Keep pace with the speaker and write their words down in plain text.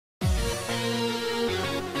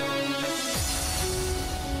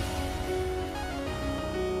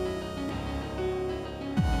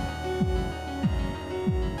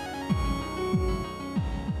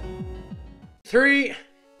3,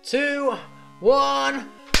 2, 1,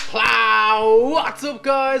 plow! What's up,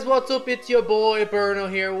 guys? What's up? It's your boy Burno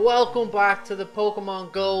here. Welcome back to the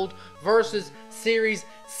Pokemon Gold versus series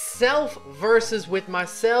self versus with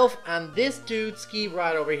myself and this dude ski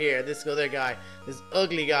right over here. This other guy, this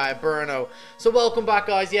ugly guy, Burno. So welcome back,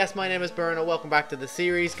 guys. Yes, my name is Burno. Welcome back to the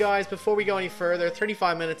series, guys. Before we go any further,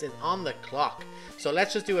 35 minutes is on the clock. So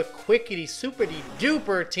let's just do a quickity super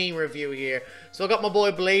duper team review here. So I got my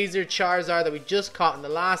boy Blazer Charizard that we just caught in the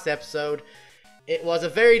last episode. It was a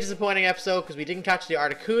very disappointing episode because we didn't catch the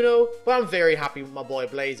Articuno, but I'm very happy with my boy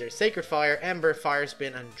Blazer. Sacred Fire, Ember, Fire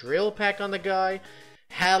Spin, and Drill Peck on the guy.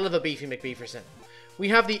 Hell of a beefy McBeeferson. We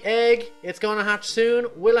have the egg. It's going to hatch soon.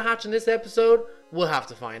 Will it hatch in this episode? We'll have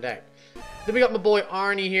to find out. Then we got my boy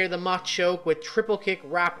Arnie here, the Machoke with Triple Kick,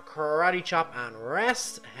 Wrap, Karate Chop, and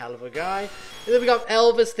Rest. Hell of a guy. And then we got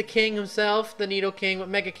Elvis the King himself, the Nido King with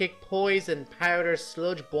Mega Kick, Poison, Powder,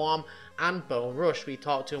 Sludge Bomb, and Bone Rush. We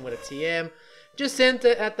talked to him with a TM.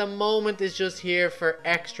 Jacinta at the moment is just here for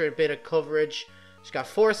extra bit of coverage. She's got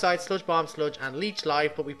Foresight, Sludge Bomb, Sludge, and Leech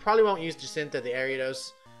Life, but we probably won't use Jacinta, the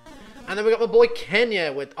Ariados. And then we got my boy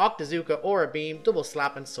Kenya with Octazooka, Aura Beam, Double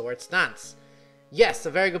Slap, and Sword Stance. Yes,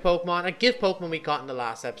 a very good Pokemon, a gift Pokemon we caught in the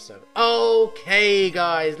last episode. Okay,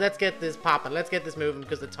 guys, let's get this popping, let's get this moving,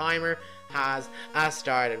 because the timer has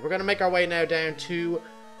started. We're going to make our way now down to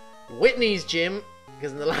Whitney's gym,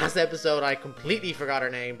 because in the last episode I completely forgot her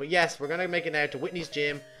name. But yes, we're going to make it now to Whitney's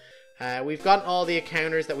gym. We've gotten all the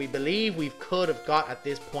encounters that we believe we could have got at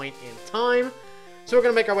this point in time. So we're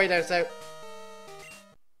going to make our way down south.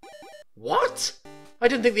 What? I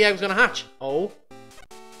didn't think the egg was going to hatch. Oh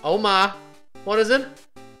ma. What is it?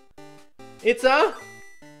 It's a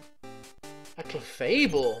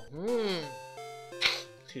Clefable.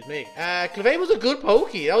 Excuse me. Clefable's a good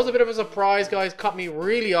Pokey. That was a bit of a surprise, guys. Caught me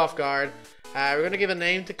really off guard. We're going to give a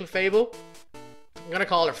name to Clefable. I'm going to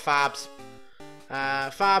call her Fabs.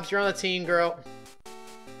 Fabs, you're on the team, girl.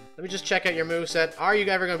 Let me just check out your moveset. Are you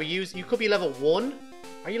ever going to be used? You could be level 1.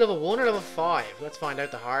 Are you level 1 or level 5? Let's find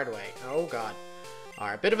out the hard way. Oh, God.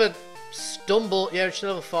 Alright, bit of a stumble. Yeah, she's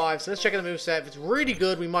level 5. So let's check out the moveset. If it's really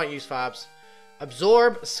good, we might use Fabs.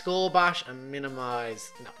 Absorb, Skull Bash, and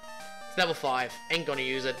Minimize. No. It's level 5. Ain't going to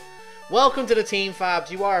use it. Welcome to the team,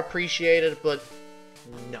 Fabs. You are appreciated, but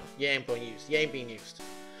no, you ain't being used. You ain't being used.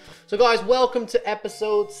 So guys, welcome to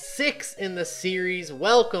episode 6 in the series.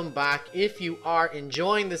 Welcome back. If you are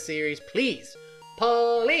enjoying the series, please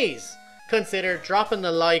consider dropping the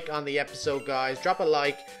like on the episode, guys. Drop a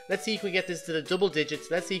like. Let's see if we get this to the double digits.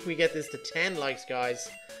 Let's see if we get this to 10 likes, guys.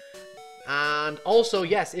 And also,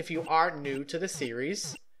 yes, if you are new to the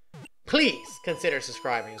series, please consider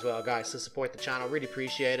subscribing as well, guys, to support the channel. Really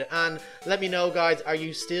appreciate it. And let me know, guys, are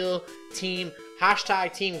you still team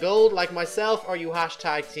Gold like myself, or are you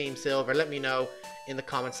Team Silver? Let me know in the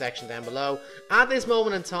comment section down below. At this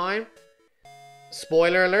moment in time,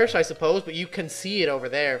 spoiler alert, I suppose, but you can see it over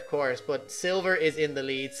there, of course, but Silver is in the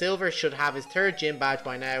lead. Silver should have his 3rd gym badge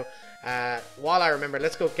by now. While I remember,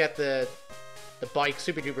 let's go get the bike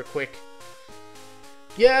super duper quick.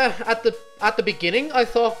 Yeah, at the beginning, I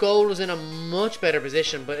thought Gold was in a much better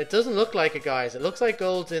position, but it doesn't look like it, guys. It looks like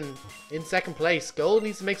Gold's in 2nd place. Gold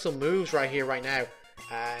needs to make some moves right here, right now,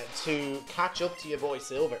 to catch up to your boy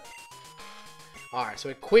Silver. Alright, so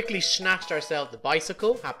we quickly snatched ourselves the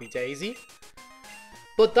bicycle. Happy daisy.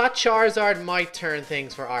 But that Charizard might turn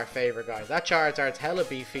things for our favor, guys. That Charizard's hella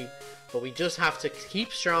beefy, but we just have to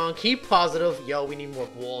keep strong, keep positive. Yo, we need more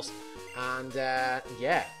balls. And,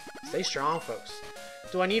 yeah, stay strong, folks.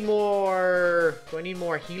 Do I need more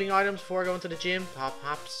healing items before I go into the gym?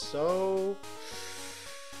 Perhaps so.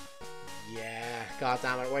 Yeah, god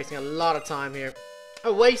damn it, wasting a lot of time here.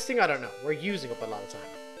 Oh, wasting? I don't know. We're using up a lot of time.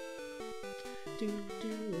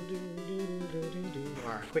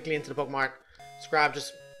 Alright, quickly into the Pokemon. Let's grab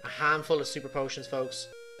just a handful of super potions, folks.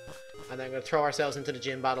 And then I'm going to throw ourselves into the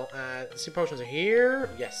gym battle. The super potions are here.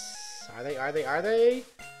 Yes. Are they?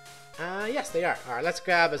 Yes, they are. Alright, let's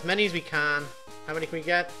grab as many as we can. How many can we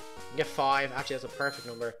get? We can get 5. Actually, that's a perfect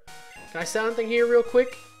number. Can I sell anything here real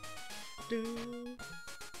quick? Do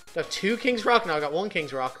I have 2 King's Rock? No, I got 1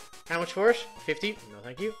 King's Rock. How much for it? 50? No,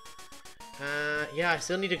 thank you. Yeah, I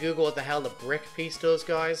still need to Google what the hell the brick piece does,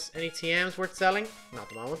 guys. Any TMs worth selling? Not at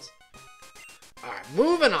the moment. Alright,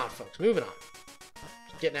 moving on, folks. Moving on.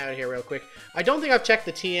 Just getting out of here real quick. I don't think I've checked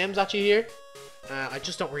the TMs actually here. I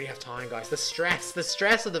just don't really have time, guys. The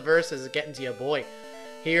stress of the verses is getting to your boy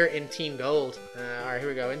here in Team Gold. Alright, here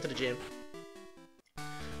we go, into the gym.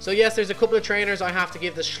 So yes, there's a couple of trainers I have to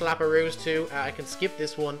give the Schlapperoos to. I can skip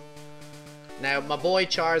this one. Now, my boy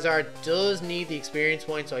Charizard does need the experience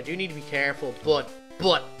point, so I do need to be careful, but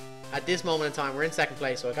at this moment in time. We're in second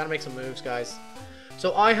place, so I gotta make some moves, guys.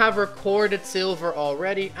 So I have recorded silver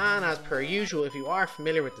already, and as per usual, if you are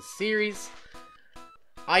familiar with the series,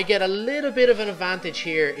 I get a little bit of an advantage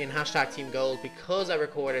here in hashtag Team Gold because I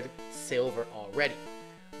recorded silver already.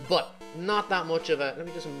 But not that much of a... Let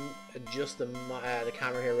me just adjust the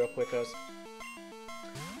camera here real quick, guys.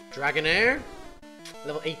 Dragonair,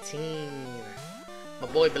 level 18. My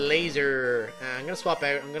boy Blazer. I'm going to swap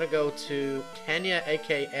out. I'm going to go to Kenya,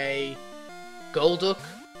 aka Golduck,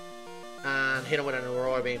 and hit him with an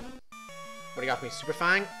Aurora Beam. What do you got for me? Super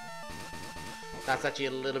Fang? That's actually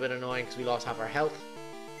a little bit annoying because we lost half our health.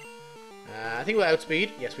 I think we'll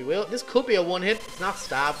outspeed. Yes, we will. This could be a one hit. It's not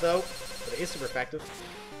stab though, but it is super effective.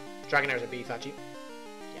 Dragonair's a beef, actually.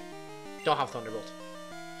 Yeah. Don't have Thunderbolt.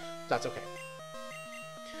 That's okay.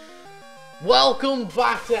 Welcome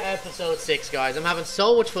back to episode 6, guys. I'm having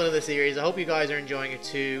so much fun in this series. I hope you guys are enjoying it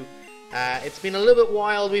too. It's been a little bit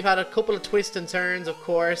wild. We've had a couple of twists and turns, of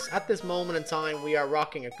course. At this moment in time, we are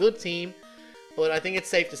rocking a good team. But I think it's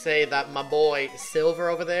safe to say that my boy Silver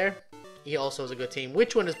over there, he also has a good team.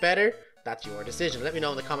 Which one is better? That's your decision. Let me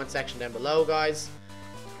know in the comment section down below, guys.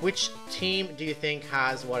 Which team do you think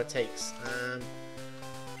has what it takes?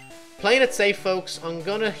 Playing it safe, folks. I'm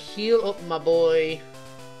gonna heal up my boy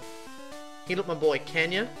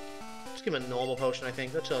Kenya. Just give him a normal potion, I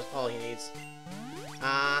think. That's all he needs.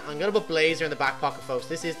 I'm gonna put Blazer in the back pocket, folks.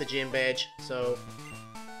 This is the gym badge, so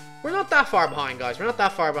we're not that far behind, guys. We're not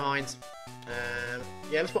that far behind.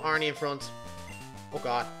 Yeah, let's put Arnie in front. Oh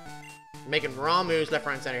god, making wrong moves left,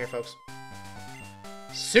 right, and center here, folks.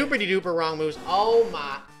 Super duper wrong moves. Oh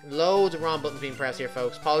my, loads of wrong buttons being pressed here,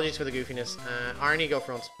 folks. Apologies for the goofiness. Arnie, go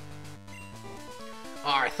front.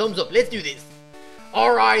 Alright, thumbs up. Let's do this.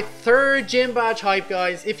 Alright, third gym badge hype,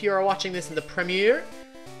 guys. If you are watching this in the premiere,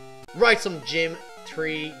 write some third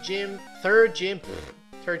gym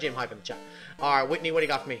hype in the chat. Alright, Whitney, what do you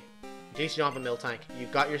got for me? At least you don't have a Miltank.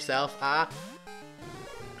 You've got yourself a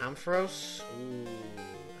Ampharos. Ooh.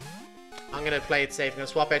 I'm gonna play it safe. I'm gonna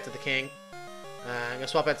swap out to the King. I'm gonna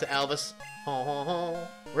swap out to Elvis.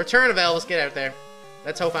 Return of Elvis, get out there.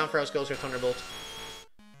 Let's hope Ampharos goes for Thunderbolt.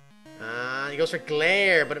 He goes for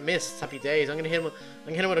Glare, but it missed. Happy days. I'm gonna hit him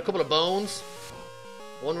with a couple of bones.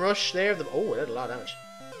 One rush there. Oh, that did a lot of damage.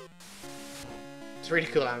 It's a really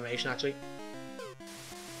cool animation, actually.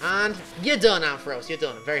 And you're done, Ampharos. You're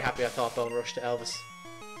done. I'm very happy I thought Bone Rush to Elvis.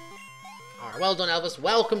 Alright, well done, Elvis.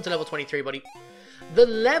 Welcome to level 23, buddy. The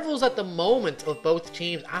levels at the moment of both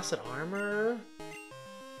teams. Acid Armor.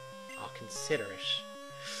 I'll consider it.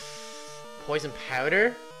 Poison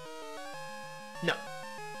Powder. No.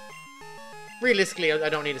 Realistically, I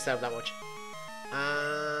don't need to set up that much.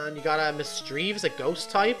 And you got a Misdreavus, a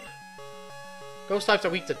Ghost type. Ghost types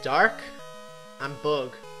are weak to Dark and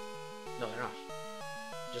Bug. No, they're not.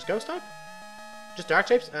 Just Ghost type? Just Dark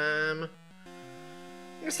types? I'm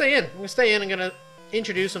gonna stay in. I'm gonna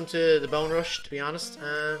introduce him to the Bone Rush, to be honest.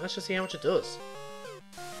 Let's just see how much it does.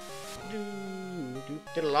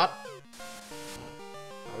 Did a lot.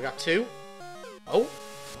 Oh, we got 2. Oh,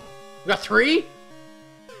 we got 3.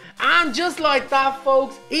 And just like that,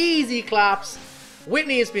 folks, easy claps.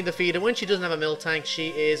 Whitney has been defeated. When she doesn't have a Miltank, she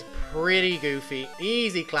is pretty goofy.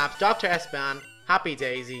 Easy claps. Dr. Espan, happy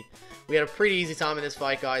daisy. We had a pretty easy time in this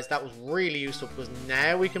fight, guys. That was really useful because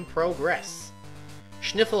now we can progress.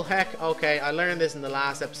 Schniffle heck. Okay, I learned this in the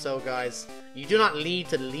last episode, guys. You do not need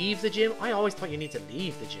to leave the gym. I always thought you need to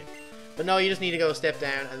leave the gym. But no, you just need to go step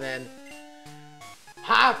down and then...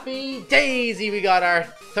 Happy daisy! We got our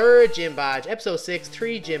third gym badge. Episode 6,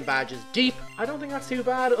 3 gym badges deep. I don't think that's too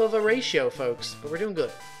bad of a ratio, folks. But we're doing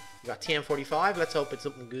good. We got TM45. Let's hope it's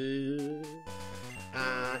something good.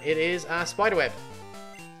 It is a Spiderweb.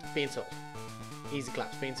 Being sold. Easy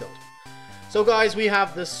claps. Being sold. So, guys, we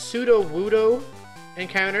have the Pseudo-Wudo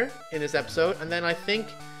encounter in this episode. And then I think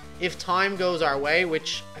if time goes our way,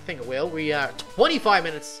 which I think it will, we are 25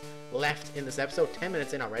 minutes left in this episode. 10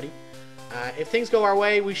 minutes in already. If things go our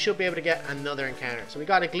way, we should be able to get another encounter. So we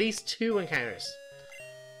got at least 2 encounters.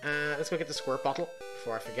 Let's go get the squirt bottle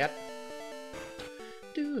before I forget.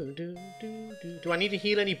 Do I need to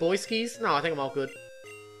heal any boy skis? No, I think I'm all good.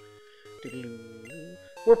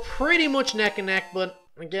 We're pretty much neck and neck, but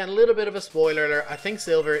again, a little bit of a spoiler alert. I think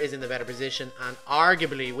Silver is in the better position, and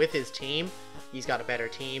arguably with his team, he's got a better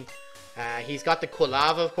team. He's got the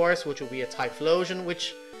Quilava, of course, which will be a Typhlosion,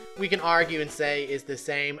 which we can argue and say is the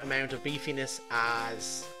same amount of beefiness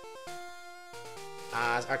as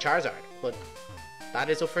our Charizard. But that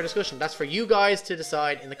is up for discussion. That's for you guys to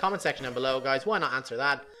decide in the comment section down below, guys. Why not answer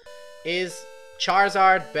that? Is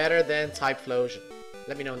Charizard better than Typhlosion?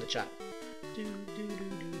 Let me know in the chat.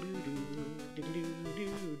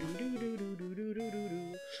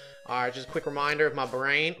 Alright, just a quick reminder of my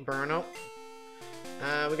brain. Burno.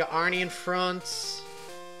 We got Arnie in front.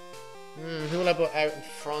 Who will I put out in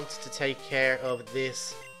front to take care of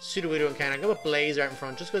this Sudowoodo encounter? I'm going to put Blazer out in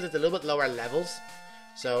front just because it's a little bit lower levels.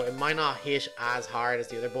 So it might not hit as hard as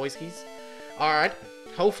the other boyskis. Alright,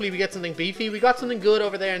 hopefully we get something beefy. We got something good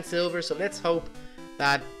over there in silver, so let's hope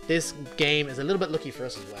that this game is a little bit lucky for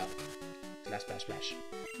us as well. Splash, splash, splash.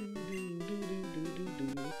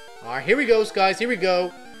 Alright, here we go, guys. Here we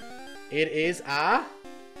go. It is a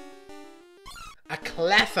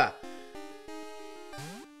Cleffa.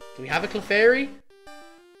 Do we have a Clefairy?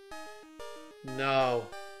 No.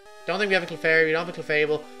 Don't think we have a Clefairy. We don't have a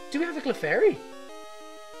Clefable. Do we have a Clefairy?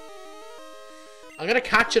 I'm going to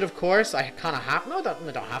catch it, of course. I kind of have... No, I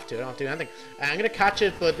don't have to. I don't have to do anything. I'm going to catch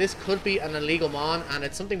it, but this could be an illegal mon, and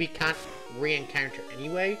it's something we can't re-encounter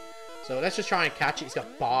anyway. So let's just try and catch it. He's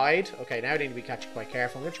got Bide. Okay, now I need to be catching quite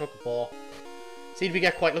careful. I'm going to chuck a ball. See if we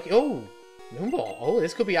get quite lucky. Oh, Moomball. Oh,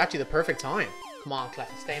 this could be actually the perfect time. Come on,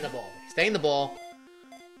 Cleffa. Stay in the ball. Stay in the ball.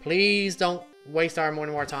 Please don't waste our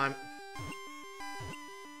more time.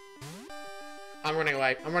 I'm running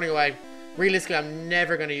away. I'm running away. Realistically, I'm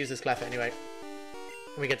never going to use this Cleffa anyway.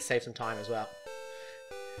 And we get to save some time as well.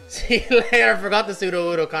 See you later. I forgot the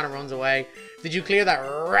Sudowoodo kind of runs away. Did you clear that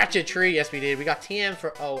wretched tree? Yes, we did. We got TM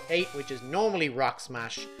for 08, which is normally Rock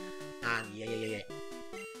Smash. And yeah.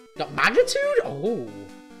 Got Magnitude? Oh.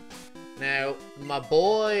 Now, my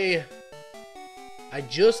boy... I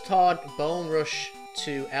just taught Bone Rush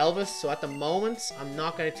to Elvis, so at the moment, I'm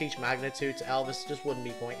not going to teach Magnitude to Elvis. It just wouldn't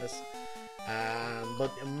be pointless.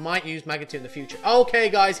 But I might use Magnitude in the future. Okay,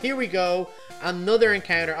 guys, here we go. Another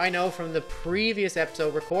encounter. I know from the previous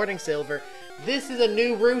episode, Recording Silver. This is a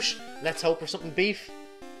new route. Let's hope for something beef.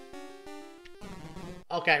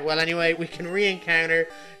 Okay, well, anyway, we can re-encounter.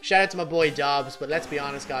 Shout out to my boy Dobbs, but let's be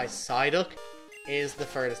honest, guys. Psyduck is the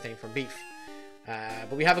furthest thing from beef.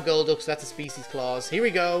 But we have a Golduck, so that's a species clause. Here we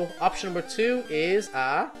go. Option number 2 is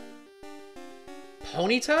a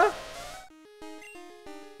Ponyta.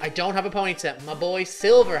 I don't have a Ponyta. My boy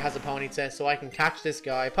Silver has a Ponyta, so I can catch this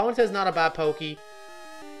guy. Ponyta is not a bad Pokey.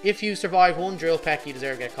 If you survive one Drill Peck, you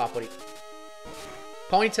deserve to get caught, buddy.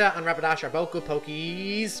 Ponyta and Rapidash are both good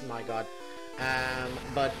Pokeys. My god.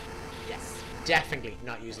 But yes, definitely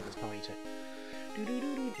not using this Ponyta.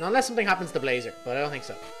 Now, unless something happens to Blazer, but I don't think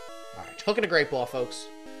so. Alright, hooking a great ball, folks.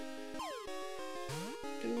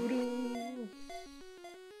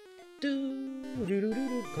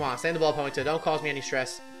 Come on, stay in the ball, Ponyta. Don't cause me any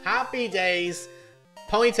stress. Happy days.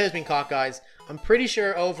 Ponyta has been caught, guys. I'm pretty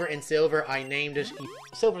sure over in Silver, I named it...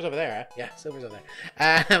 Silver's over there, eh? Yeah, Silver's over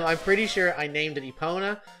there. I'm pretty sure I named it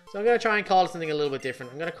Epona. So I'm going to try and call it something a little bit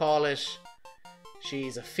different. I'm going to call it...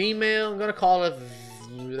 She's a female. I'm going to call it...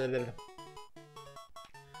 I'm going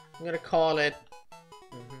to call it...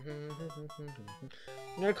 I'm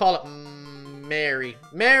going to call it Mary.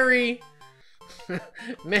 Mary!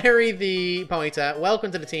 Mary the Ponyta.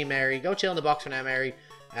 Welcome to the team, Mary. Go chill in the box for now, Mary.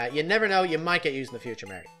 You never know. You might get used in the future,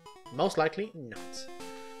 Mary. Most likely not.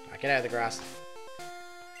 Alright, get out of the grass.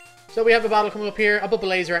 So we have a battle coming up here. I'll put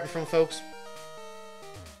Blazer out in front, folks.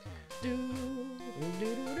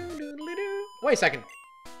 Wait a second.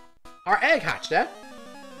 Our egg hatched, eh?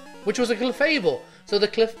 Which was a Clefable. So the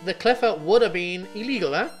Cleffa would have been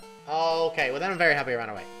illegal, eh? Okay, well then I'm very happy I ran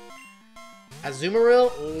away.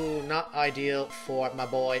 Azumarill? Ooh, not ideal for my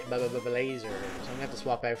boy Blazer. So I'm gonna have to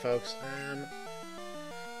swap out, folks.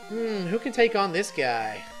 Who can take on this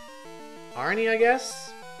guy? Arnie, I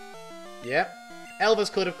guess? Yep.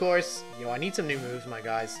 Elvis could, of course. Yo, I need some new moves, my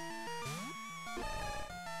guys.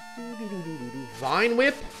 Vine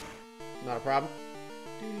Whip? Not a problem.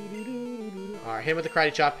 Alright, hit him with the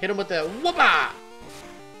Karate Chop. Hit him with the Whoopa!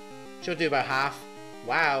 Should do about half.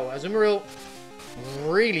 Wow, Azumarill,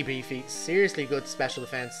 really beefy. Seriously good special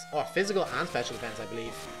defense. Oh, physical and special defense, I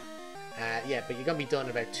believe. Yeah, but you're gonna be done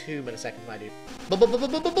in about 2 milliseconds, my dude.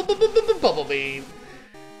 Bubble Beam.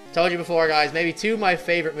 Told you before, guys. Maybe 2 of my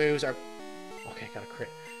favorite moves are... Okay, got a crit.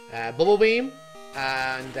 Bubble Beam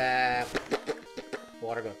and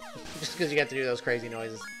Water Gun. Just because you get to do those crazy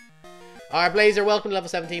noises. Alright, Blazer, welcome to level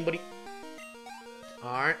 17, buddy.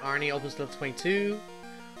 Alright, Arnie opens to level 22.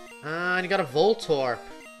 And you got a Voltorb.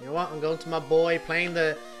 You know what? I'm going to my boy playing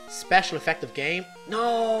the special effective game.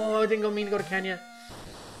 No, I didn't mean to go to Kenya.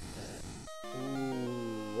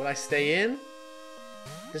 Ooh, will I stay in?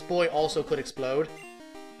 This boy also could explode.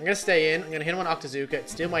 I'm going to stay in. I'm going to hit him on Octazooka. It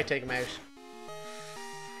still might take him out.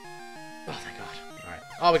 Oh, thank God. Alright.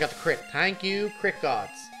 Oh, we got the crit. Thank you, crit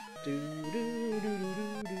gods.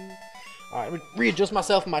 Alright, let me readjust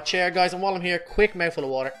myself in my chair, guys. And while I'm here, quick mouthful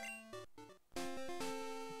of water.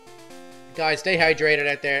 Guys, stay hydrated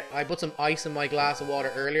out there. I put some ice in my glass of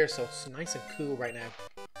water earlier, so it's nice and cool right now.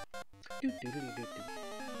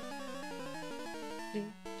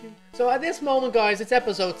 So at this moment, guys, it's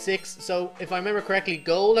episode 6. So if I remember correctly,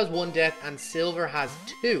 gold has 1 death and silver has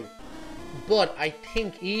 2. But I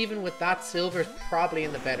think even with that, silver is probably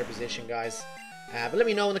in the better position, guys. But let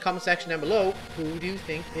me know in the comment section down below, who do you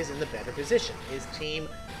think is in the better position? Is team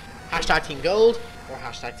Team Gold or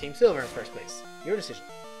Team Silver in first place? Your decision.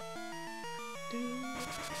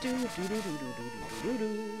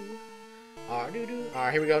 Alright,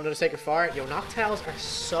 here we go, another Sacred Fire. Yo, Noctows are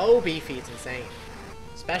so beefy, it's insane.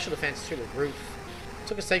 Special defense through the roof.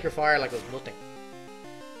 Took a Sacred Fire like it was nothing.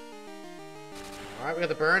 Alright, we got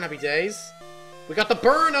the burn, happy days. We got the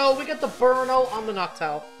Burno! We got the Burno on the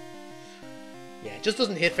Noctowl. Yeah, it just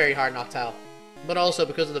doesn't hit very hard, Noctowl. But also,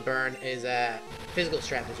 because of the burn, his physical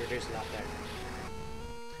strength is reduced a lot there.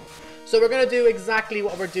 So we're going to do exactly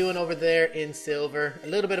what we're doing over there in silver. A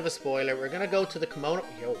little bit of a spoiler. We're going to go to the kimono...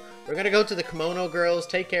 We're going to go to the kimono girls,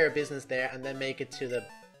 take care of business there, and then make it to the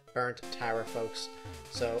burnt tower, folks.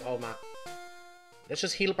 So, oh man. Let's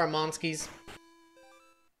just heal up our monskis.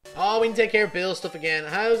 Oh, we can take care of Bill's stuff again.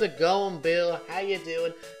 How's it going, Bill? How you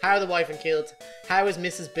doing? How are the wife and kids? How is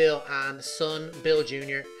Mrs. Bill and son, Bill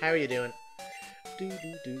Jr.? How are you doing?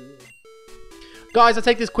 Guys, I'll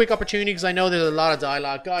take this quick opportunity because I know there's a lot of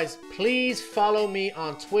dialogue. Guys, please follow me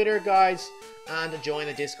on Twitter, guys, and join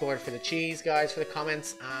the Discord for the cheese, guys, for the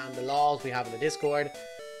comments and the laws we have in the Discord.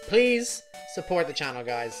 Please support the channel,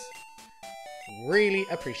 guys. Really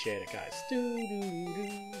appreciate it, guys.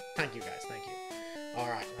 Thank you, guys. Thank you.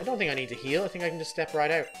 Alright, I don't think I need to heal. I think I can just step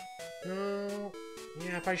right out. No.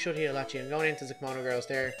 Yeah, I probably should heal, actually. I'm going into the kimono girls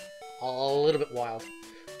there. A little bit wild.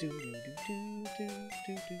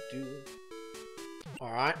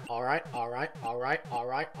 Alright, alright, alright, alright,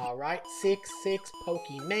 alright, alright. 6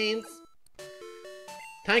 Pokemons.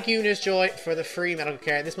 Thank you, Nuzjoy, for the free medical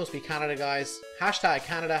care. This must be Canada, guys. Hashtag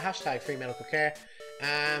Canada, hashtag free medical care.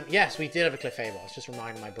 Yes, we did have a Clefable. It's just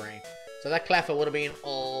reminding my brain. So that Cleffa would have been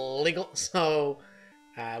illegal, so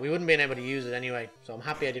we wouldn't have been able to use it anyway. So I'm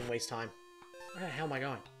happy I didn't waste time. Where the hell am I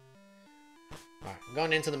going? Alright, I'm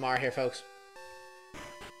going into the Mar here, folks.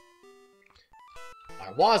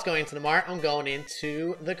 I was going into the Mar. I'm going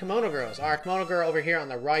into the kimono girls. Our kimono girl over here on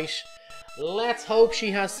the right. Let's hope she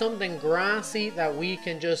has something grassy that we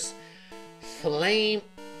can just flame,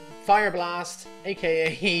 fire blast,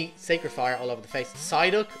 aka Sacred Fire all over the face.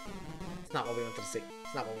 Psyduck. It's not what we wanted to see.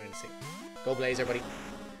 It's not what we wanted to see. Go Blazer, buddy.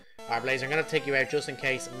 Alright, Blazer, I'm going to take you out just in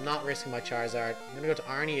case. I'm not risking my Charizard. I'm going to go to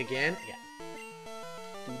Arnie again. Yeah.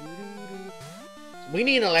 We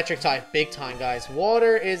need an electric type big time, guys.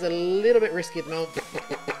 Water is a little bit risky at the moment.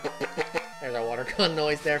 There's our water gun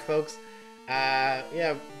noise there, folks.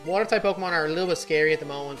 Yeah, water type Pokemon are a little bit scary at the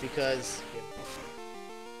moment because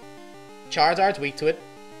Charizard's weak to it.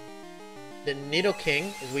 The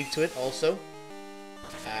Nidoking is weak to it also.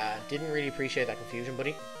 Didn't really appreciate that confusion,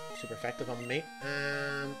 buddy. Super effective on me.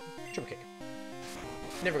 Triple kick.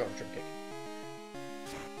 Never go for triple kick.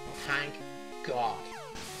 Thank God.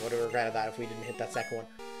 Would have regretted that if we didn't hit that second one.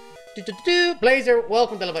 Blazer,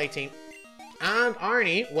 welcome to level 18. And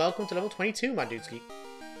Arnie, welcome to level 22, my dudeski.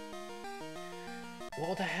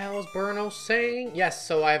 What the hell is Burno saying? Yes,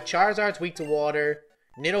 so I have Charizard's weak to water.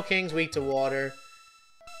 Nidoking's weak to water.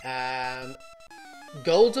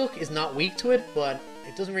 Golduck is not weak to it, but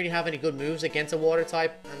it doesn't really have any good moves against a water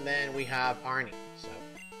type. And then we have Arnie. So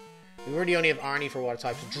we really only have Arnie for water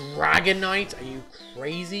types. Dragonite? Are you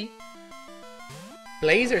crazy?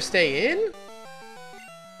 Blazer, stay in?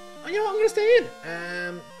 Oh, you know what? I'm going to stay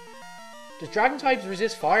in. Does Dragon types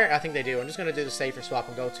resist fire? I think they do. I'm just going to do the safer swap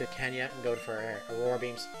and go to Kenya and go for Aurora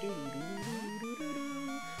Beams.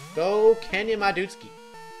 Go Kenya Madutski.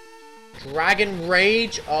 Dragon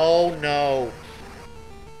Rage? Oh no.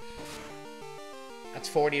 That's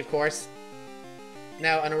 40, of course.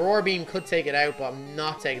 Now, an Aurora Beam could take it out, but I'm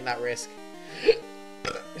not taking that risk.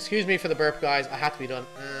 Excuse me for the burp, guys. I have to be done.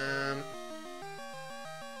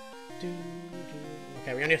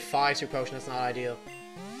 Okay, we only have 5 Super Potion. That's not ideal.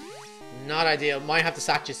 Not ideal. Might have to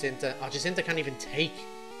sack Jacinta. Oh, Jacinta can't even take.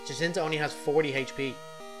 Jacinta only has 40 HP.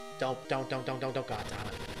 Don't. God damn it.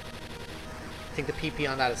 I think the PP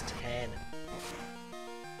on that is 10.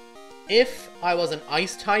 If I was an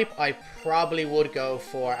Ice type, I probably would go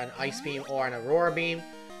for an Ice Beam or an Aurora Beam.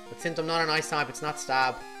 But since I'm not an Ice type, it's not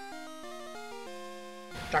Stab.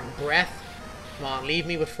 Dragon Breath. Come on, leave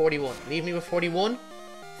me with 41. Leave me with 41.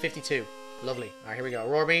 52. Lovely. Alright, here we go.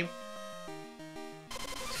 Aurora Beam.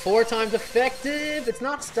 4 times effective. It's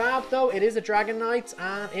not Stab, though. It is a Dragonite,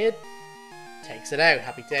 and it takes it out.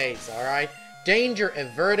 Happy days. Alright. Danger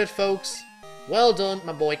averted, folks. Well done,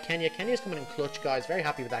 my boy Kenya. Kenya's coming in clutch, guys. Very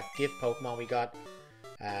happy with that gift Pokemon we got.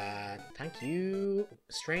 Thank you,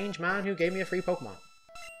 strange man who gave me a free Pokemon.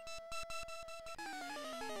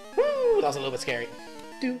 Woo, that was a little bit scary.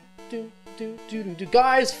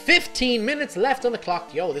 Guys, 15 minutes left on the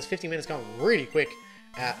clock. Yo, this 15 minutes going really quick.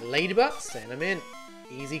 Ladybug, send him in.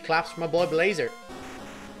 Easy claps for my boy Blazer.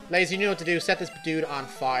 Blazer, you know what to do. Set this dude on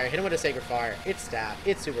fire. Hit him with a Sacred Fire. It's stab.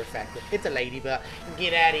 It's super effective. It's a Ladybug.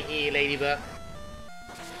 Get out of here, Ladybug.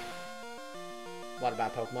 What a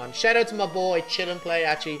bad Pokemon. Shout out to my boy Chill and Play,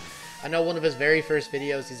 actually. I know one of his very first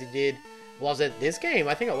videos he did, was it this game?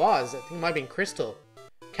 I think it was. I think it might have been Crystal.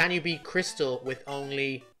 Can you beat Crystal with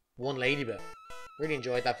only one Ladybug? Really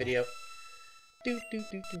enjoyed that video.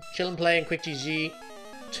 Chill and Play and Quick GG.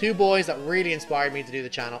 Two boys that really inspired me to do the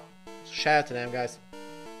channel. So shout out to them, guys.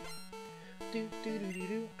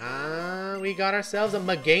 And we got ourselves a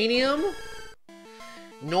Meganium.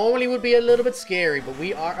 Normally would be a little bit scary, but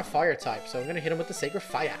we are a fire type, so I'm going to hit him with the Sacred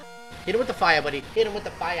Fire. Hit him with the fire, buddy. Hit him with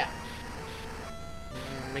the fire.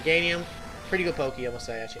 Meganium. Pretty good Pokey, I must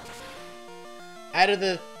say, actually. Out of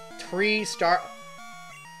the 3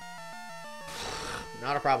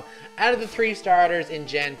 Not a problem. Out of the 3 starters in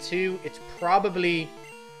Gen 2, it's probably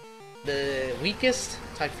the weakest.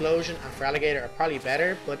 Typhlosion and Feraligatr are probably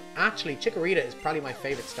better, but actually Chikorita is probably my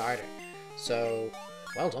favorite starter. So,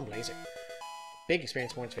 well done, Blazer. Big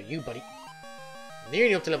experience points for you, buddy.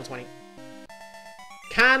 Nearly up to level 20.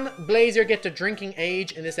 Can Blazer get to drinking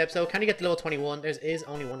age in this episode? Can he get to level 21? There is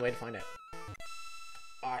only one way to find out.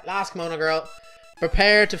 Alright, last Kimono Girl.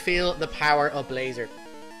 Prepare to feel the power of Blazer.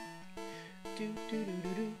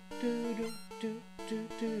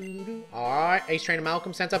 Alright, Ace Trainer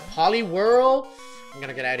Malcolm sends a Poliwhirl. I'm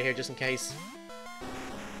gonna get out of here just in case.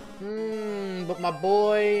 But my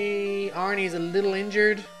boy Arnie is a little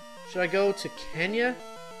injured. Should I go to Kenya?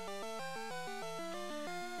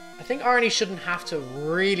 I think Arnie shouldn't have to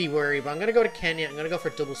really worry, but I'm gonna go to Kenya. I'm gonna go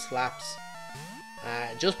for double slaps.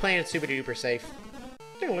 Just playing it super duper safe.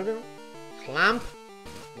 Clamp.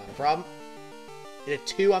 Not a problem. It did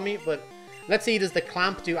 2 on me, but let's see, does the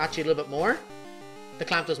Clamp do actually a little bit more? The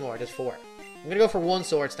Clamp does more. It does 4. I'm gonna go for 1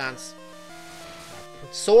 Sword Stance.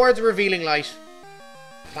 Swords Revealing Light.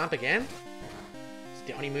 Clamp again? It's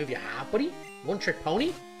the only move you have, buddy? One Trick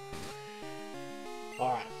Pony?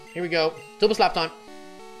 Alright, here we go. Double slap time.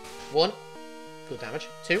 1. Good damage.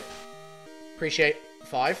 2. Appreciate.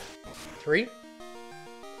 5. 3.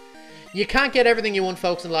 You can't get everything you want,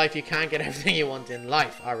 folks, in life. You can't get everything you want in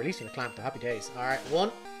life. Releasing the Clamp to happy days. Alright,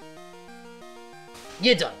 1.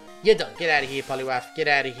 You're done. You're done. Get out of here, Poliwrath. Get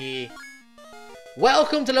out of here.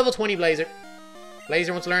 Welcome to level 20, Blazer.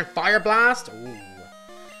 Blazer wants to learn Fire Blast. Ooh.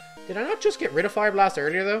 Did I not just get rid of Fire Blast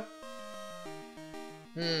earlier, though?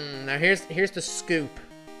 Now here's the scoop.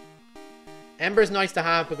 Ember's nice to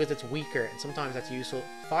have because it's weaker, and sometimes that's useful.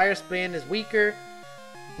 Fire Spin is weaker,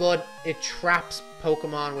 but it traps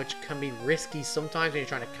Pokemon, which can be risky sometimes when you're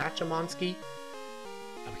trying to catch a Monsky.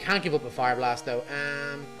 And we can't give up a Fire Blast, though.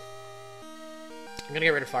 I'm gonna get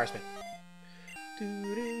rid of Fire Spin.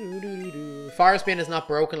 Fire Spin is not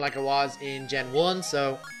broken like it was in Gen 1,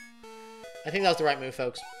 so I think that was the right move,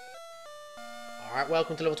 folks. Alright,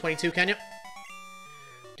 welcome to level 22, Kenya.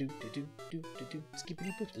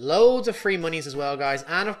 Loads of free monies as well, guys.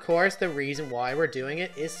 And of course, the reason why we're doing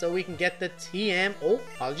it is so we can get the TM,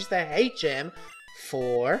 the HM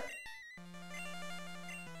for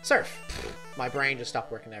Surf. My brain just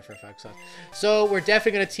stopped working there for a fact. So we're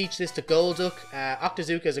definitely going to teach this to Golduck.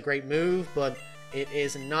 Octazooka is a great move, but it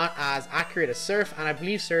is not as accurate as Surf, and I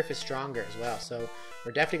believe Surf is stronger as well. So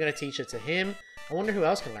we're definitely going to teach it to him. I wonder who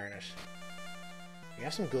else can learn it. We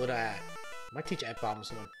have some good... might teach Ed-Bomb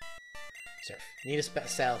someone. Surf. Need a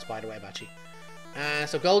Cell Spider Web, actually.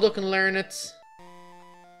 So Golduck can learn it.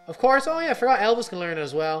 Of course. Oh yeah, I forgot Elvis can learn it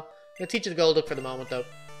as well. I'm going to teach it to Golduck for the moment, though.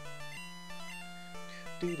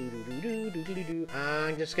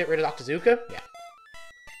 And just get rid of Octazooka. Yeah.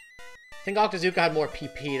 I think Octazooka had more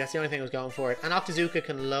PP. That's the only thing I was going for it. And Octazooka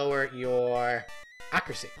can lower your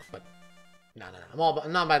accuracy. But no.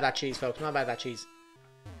 I'm not about that cheese, folks. I'm not about that cheese.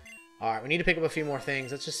 Alright, we need to pick up a few more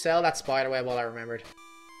things. Let's just sell that Spiderweb while I remembered.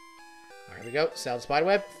 Alright, here we go. Sell the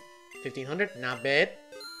Spiderweb. 1500. Not bad.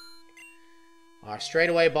 Alright, straight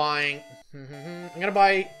away buying. I'm going to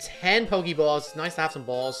buy 10 Pokeballs. It's nice to have some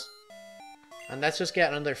balls. And let's just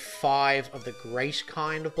get another 5 of the great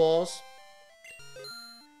kind of balls.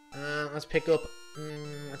 Let's pick up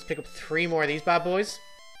 3 more of these bad boys.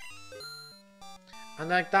 And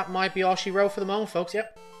that might be all she wrote for the moment, folks.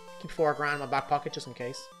 Yep. Keep 4 grand in my back pocket just in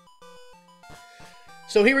case.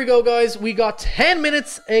 So here we go, guys. We got 10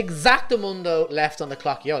 minutes exactamundo left on the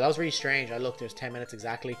clock. Yo, that was really strange. I looked, there's 10 minutes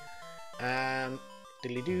exactly.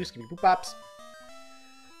 Diddly-doo, skibbity-boop-bops.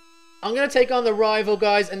 I'm going to take on the rival,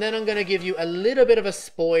 guys, and then I'm going to give you a little bit of a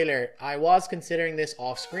spoiler. I was considering this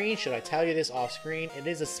off-screen. Should I tell you this off-screen? It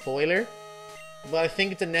is a spoiler, but I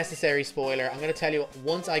think it's a necessary spoiler. I'm going to tell you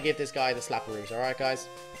once I give this guy the slapperoos. Alright, guys?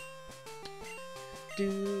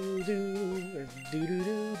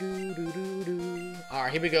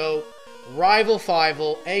 Alright, here we go. Rival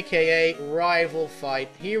Fival, aka Rival Fight.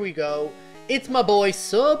 Here we go. It's my boy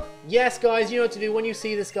Sub. Yes, guys, you know what to do when you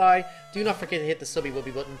see this guy. Do not forget to hit the subby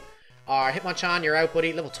wubby button. Alright, Hitmonchan, you're out,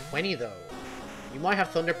 buddy. Level 20, though. You might have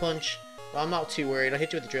Thunder Punch, but I'm not too worried. I'll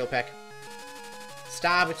hit you with the Drill Peck.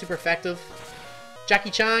 Stab, it's super effective. Jackie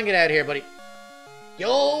Chan, get out of here, buddy.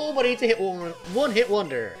 Yo, buddy, it's a one hit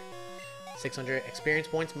wonder. 600 experience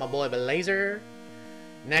points, my boy Blazer.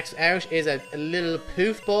 Next out is a little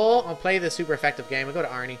poof ball. I'll play the super effective game. I'll go to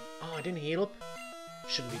Arnie. Oh, I didn't heal up.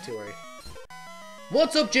 Shouldn't be too worried.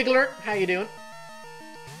 What's up, Jiggler? How you doing?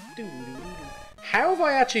 How have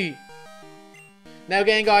I actually... Now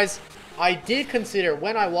again, guys, I did consider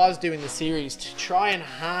when I was doing the series to try and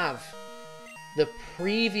have the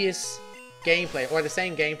previous gameplay, or the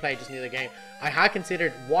same gameplay, just in the other game. I had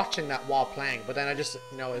considered watching that while playing, but then I just,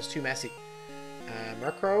 you know, it was too messy.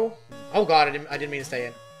 Murkrow. Oh god, I didn't mean to stay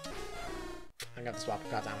in. I'm gonna have to swap.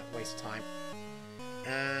 God damn it, waste of time.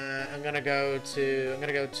 I'm gonna go to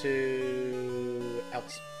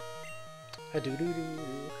else.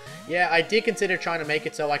 Yeah, I did consider trying to make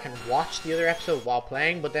it so I can watch the other episode while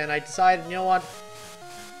playing, but then I decided, you know what?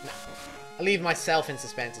 No, I'll leave myself in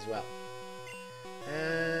suspense as well.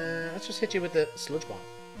 Let's just hit you with the Sludge Bomb.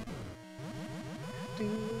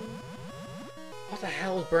 What the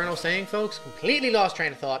hell is Burno saying, folks? Completely lost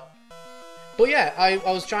train of thought. But yeah, I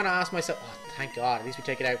was trying to ask myself... Oh, thank God. At least we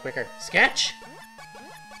take it out quicker. Sketch?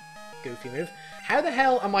 Goofy move. How the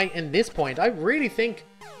hell am I in this point? I really think...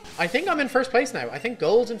 I think I'm in first place now. I think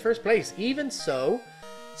Gold's in first place. Even so,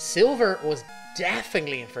 Silver was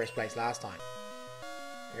definitely in first place last time.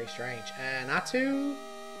 Very strange. And Natu...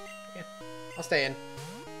 Yeah, I'll stay in.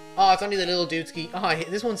 Oh, it's only the little dudeski. Oh,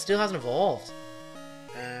 this one still hasn't evolved.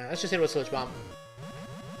 Let's just hit it with Sludge Bomb.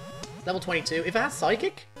 Level 22. If it has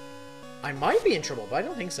Psychic, I might be in trouble, but I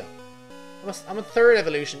don't think so. I'm a third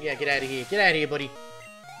evolution. Yeah, get out of here. Get out of here, buddy.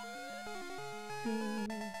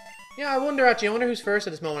 Yeah, I wonder, actually. I wonder who's first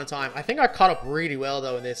at this moment in time. I think I caught up really well,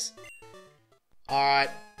 though, in this. Alright.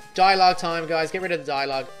 Dialogue time, guys. Get rid of the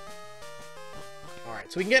dialogue.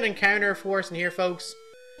 Alright, so we can get an encounter for us in here, folks.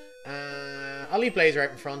 I'll leave Blazer out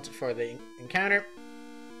in front for the encounter.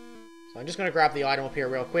 So I'm just going to grab the item up here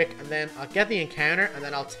real quick, and then I'll get the encounter, and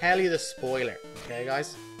then I'll tell you the spoiler. Okay,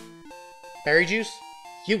 guys? Berry Juice?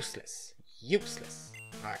 Useless. Useless.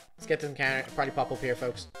 Alright, let's get this encounter. It'll probably pop up here,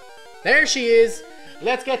 folks. There she is!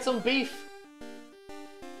 Let's get some beef!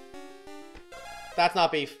 That's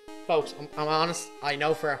not beef. Folks, I'm honest. I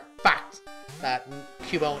know for a fact that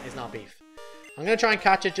Cubone is not beef. I'm going to try and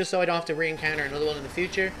catch it just so I don't have to re-encounter another one in the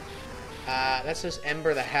future. Let's just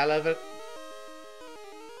Ember the hell of it.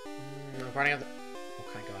 I'm running out the... Oh,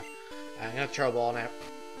 thank God. I'm going to throw a ball now.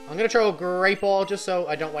 I'm going to throw a great ball just so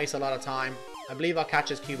I don't waste a lot of time. I believe I'll catch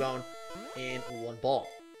this Cubone in one ball.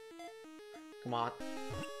 Come on.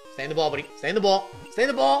 Stay in the ball, buddy. Stay in the ball. Stay in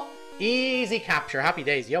the ball. Easy capture. Happy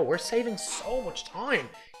days. Yo, we're saving so much time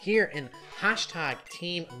here in hashtag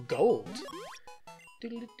Team Gold.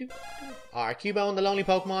 Alright, Cubone, the lonely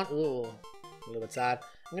Pokemon. Ooh, a little bit sad.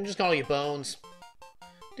 I'm going to just call you Bones.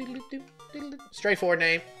 Straightforward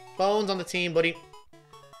name. Bones on the team, buddy.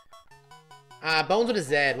 Bones with a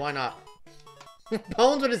Z. Why not?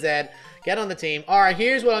 Bones with a Z. Get on the team. Alright,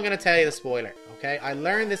 here's what I'm going to tell you the spoiler. Okay, I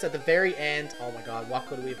learned this at the very end. Oh my God, what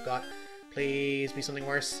could we've got? Please be something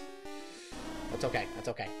worse. That's okay. That's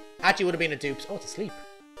okay. Actually, would have been a dupes. Oh, it's asleep.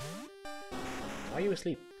 Why are you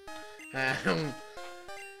asleep? It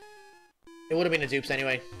would have been a dupes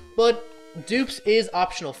anyway. But dupes is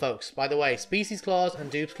optional, folks. By the way, species clause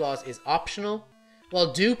and dupes clause is optional.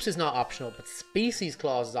 Well, dupes is not optional, but species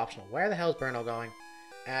clause is optional. Where the hell is Burno going?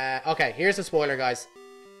 Okay, here's the spoiler, guys.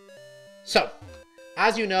 So,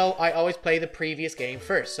 as you know, I always play the previous game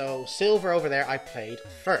first. So, Silver over there, I played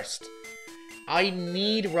first. I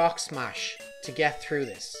need Rock Smash to get through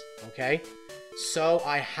this, okay? So,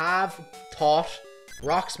 I have taught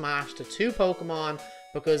Rock Smash to 2 Pokemon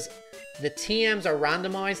because the TMs are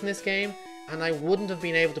randomized in this game, and I wouldn't have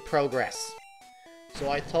been able to progress. So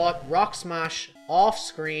I taught Rock Smash off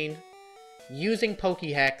screen using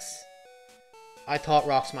Pokéhex. I taught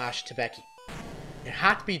Rock Smash to Becky. It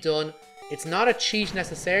had to be done. It's not a cheat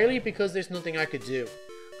necessarily because there's nothing I could do.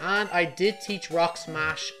 And I did teach Rock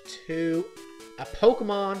Smash to a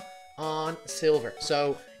Pokemon on Silver.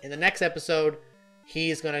 So in the next episode,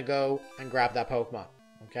 he's going to go and grab that Pokemon.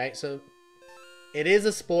 Okay, so it is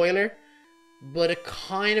a spoiler, but a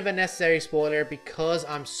kind of a necessary spoiler because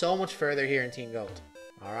I'm so much further here in Team Gold.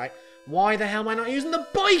 Alright, why the hell am I not using the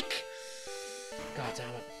bike? God damn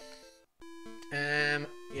it.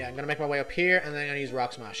 Yeah, I'm going to make my way up here and then I'm going to use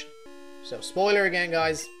Rock Smash. So spoiler again,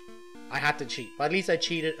 guys. I had to cheat, but at least I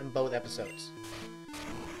cheated in both episodes.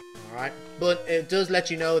 Alright, but it does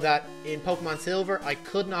let you know that in Pokemon Silver, I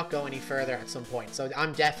could not go any further at some point. So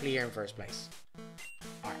I'm definitely here in first place.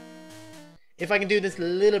 Alright. If I can do this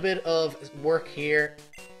little bit of work here.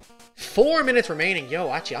 4 minutes remaining. Yo,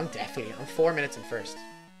 actually, I'm 4 minutes in first.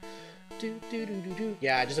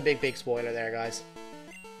 Yeah, just a big spoiler there, guys.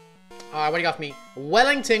 Alright, what do you got for me?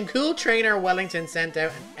 Wellington, cool trainer Wellington sent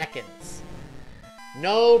out an Ekans.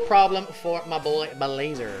 No problem for my boy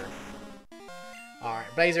Blazer. Alright,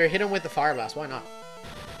 Blazer, hit him with the Fire Blast. Why not?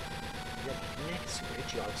 Your neck's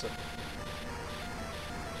scritchy all of a sudden.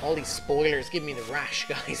 All these spoilers give me the rash,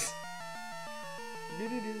 guys.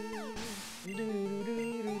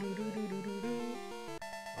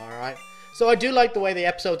 Alright. So I do like the way the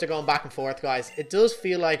episodes are going back and forth, guys. It does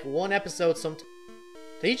feel like one episode Did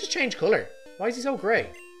he just change colour? Why is he so grey?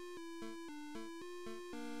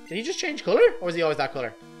 Did he just change colour? Or was he always that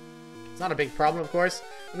colour? It's not a big problem, of course.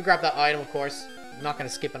 Let me grab that item, of course. I'm not going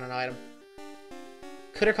to skip on an item.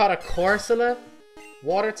 Could have caught a Corsola.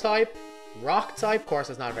 Water type. Rock type.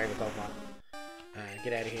 Corsola is not a very good Pokemon.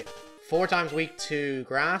 Get out of here. 4 times weak to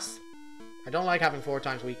grass. I don't like having 4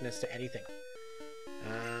 times weakness to anything.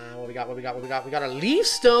 What we got? We got a Leaf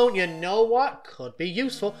Stone. You know what? Could be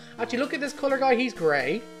useful. Actually, look at this colour guy. He's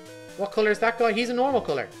grey. What colour is that guy? He's a normal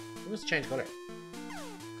colour. He must change colour.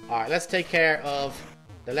 Alright, let's take care of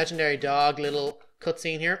the legendary dog little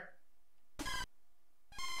cutscene here.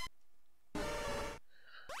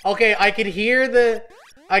 Okay, I could hear the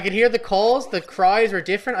calls. The cries were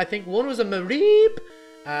different. I think one was a Mareep.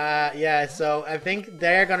 Yeah, so I think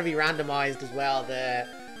they're going to be randomized as well. The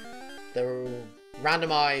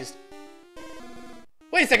randomized...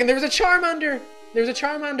 Wait a second, there was a Charmander! There was a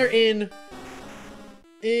Charmander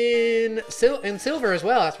in Silver as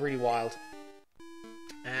well. That's really wild.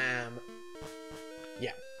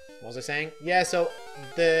 Yeah. What was I saying? Yeah, so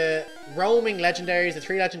the roaming legendaries, the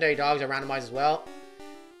 3 legendary dogs are randomized as well.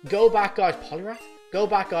 Go back, guys. Poliwrath? Go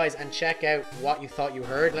back, guys, and check out what you thought you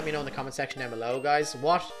heard. Let me know in the comment section down below, guys.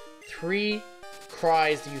 What 3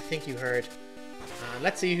 cries do you think you heard? And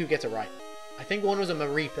let's see who gets it right. I think one was a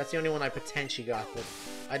Mareep. That's the only one I potentially got, but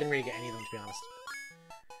I didn't really get any of them, to be honest.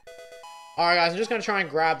 Alright, guys, I'm just going to try and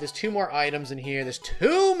grab... There's 2 more items in here. There's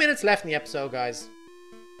 2 minutes left in the episode, guys.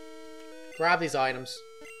 Grab these items.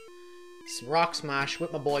 Rock Smash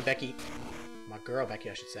with my boy Becky. My girl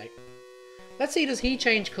Becky, I should say. Let's see, does he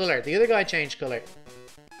change colour? The other guy changed colour.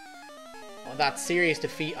 Oh, that serious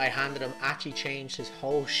defeat I handed him actually changed his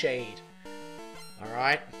whole shade.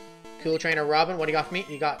 Alright. Cool Trainer Robin, what do you got for me?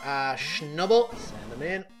 You got Schnubble. Send him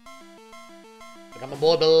in. I got my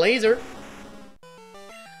boy Blazer.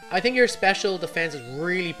 I think your special defense is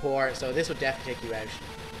really poor, so this would definitely take you out.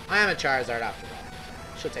 I am a Charizard after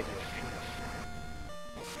all. Should take you out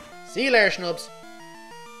anyway. See you later, Schnubs.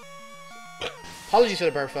 Apologies for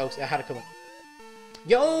the burp, folks. I had it coming.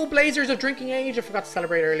 Yo, Blazers of drinking age. I forgot to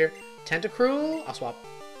celebrate earlier. Tentacruel. I'll swap.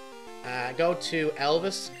 Go to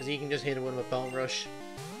Elvis, because he can just hit him with Bone Rush.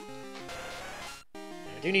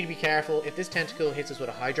 I do need to be careful. If this Tentacle hits us with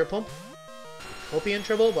a Hydro Pump, hope be in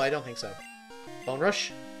trouble, but I don't think so. Bone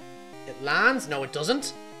Rush. It lands. No, it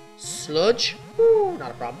doesn't. Sludge. Woo,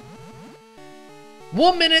 not a problem.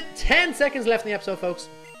 1 minute, 10 seconds left in the episode, folks.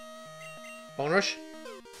 Bone Rush.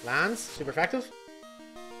 Lands. Super effective.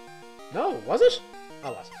 No, was it?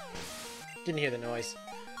 Oh, it was. Didn't hear the noise.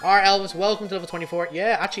 Alright, Elvis, welcome to level 24.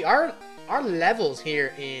 Yeah, actually, our levels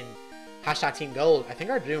here in hashtag Team Gold, I think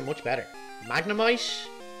are doing much better. Magnemite.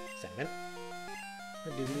 Sentiment.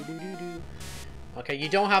 Okay, you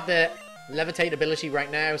don't have the levitate ability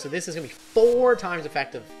right now, so this is going to be 4 times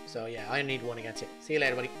effective. So yeah, I need 1 against you. See you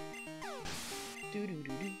later, buddy.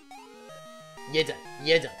 You're done.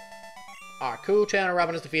 You're done. Alright, cool. Trainer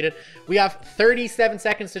Robin is defeated. We have 37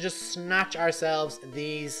 seconds to just snatch ourselves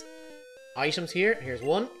these items here. Here's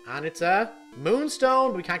one, and it's a Moonstone,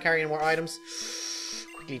 but we can't carry any more items.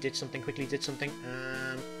 Quickly ditch something, quickly ditch something.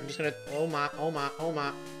 I'm just gonna... Oh my, oh my, oh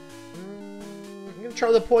my. I'm gonna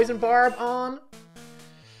throw the Poison Barb on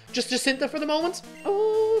just Jacinta for the moment.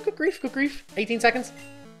 Oh, good grief, good grief. 18 seconds.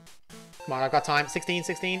 Come on, I've got time. 16,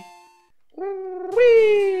 16.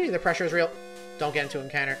 Whee! The pressure is real. Don't get into an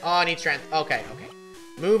encounter. Oh, I need strength. Okay, okay.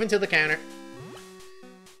 Move into the counter.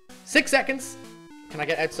 6 seconds. Can I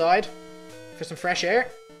get outside for some fresh air?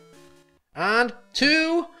 And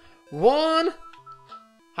 2, 1.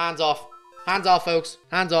 Hands off. Hands off, folks.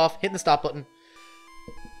 Hands off. Hitting the stop button.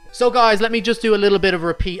 So, guys, let me just do a little bit of a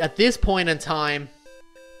repeat. At this point in time,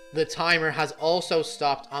 the timer has also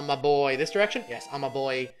stopped on my boy. This direction? Yes, on my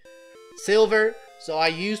boy Silver. So I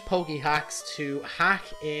used Poke Hacks to hack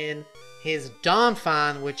in his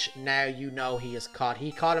Donphan, which now you know he is caught.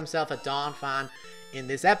 He caught himself a Donphan in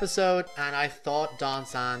this episode, and I thought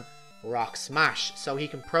Donphan Rock Smash, so he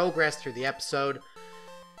can progress through the episode.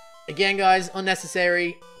 Again, guys,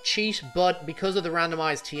 unnecessary cheat, but because of the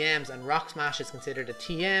randomized TMs and Rock Smash is considered a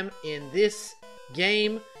TM in this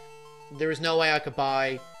game, there is no way I could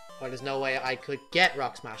buy, or there's no way I could get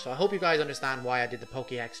Rock Smash. So I hope you guys understand why I did the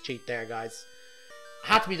Pokéhex cheat there, guys.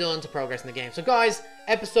 Had to be done to progress in the game. So, guys,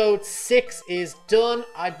 episode 6 is done.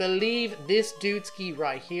 I believe this dudeski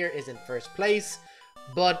right here is in first place,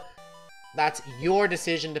 but that's your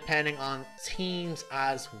decision depending on teams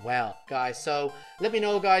as well, guys. So let me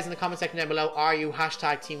know, guys, in the comment section down below, are you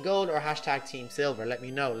hashtag Team Gold or hashtag Team Silver? Let me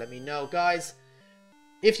know, guys.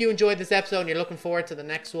 If you enjoyed this episode and you're looking forward to the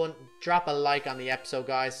next one, drop a like on the episode,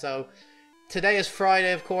 guys. So today is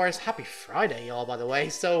Friday, of course. Happy Friday, y'all, by the way.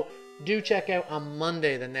 So do check out on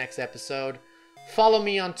Monday the next episode. Follow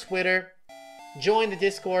me on Twitter. Join the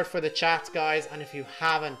Discord for the chats, guys. And if you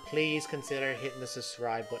haven't, please consider hitting the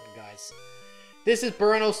subscribe button, guys. This is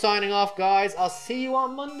Burno signing off, guys. I'll see you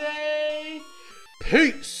on Monday.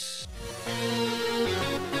 Peace.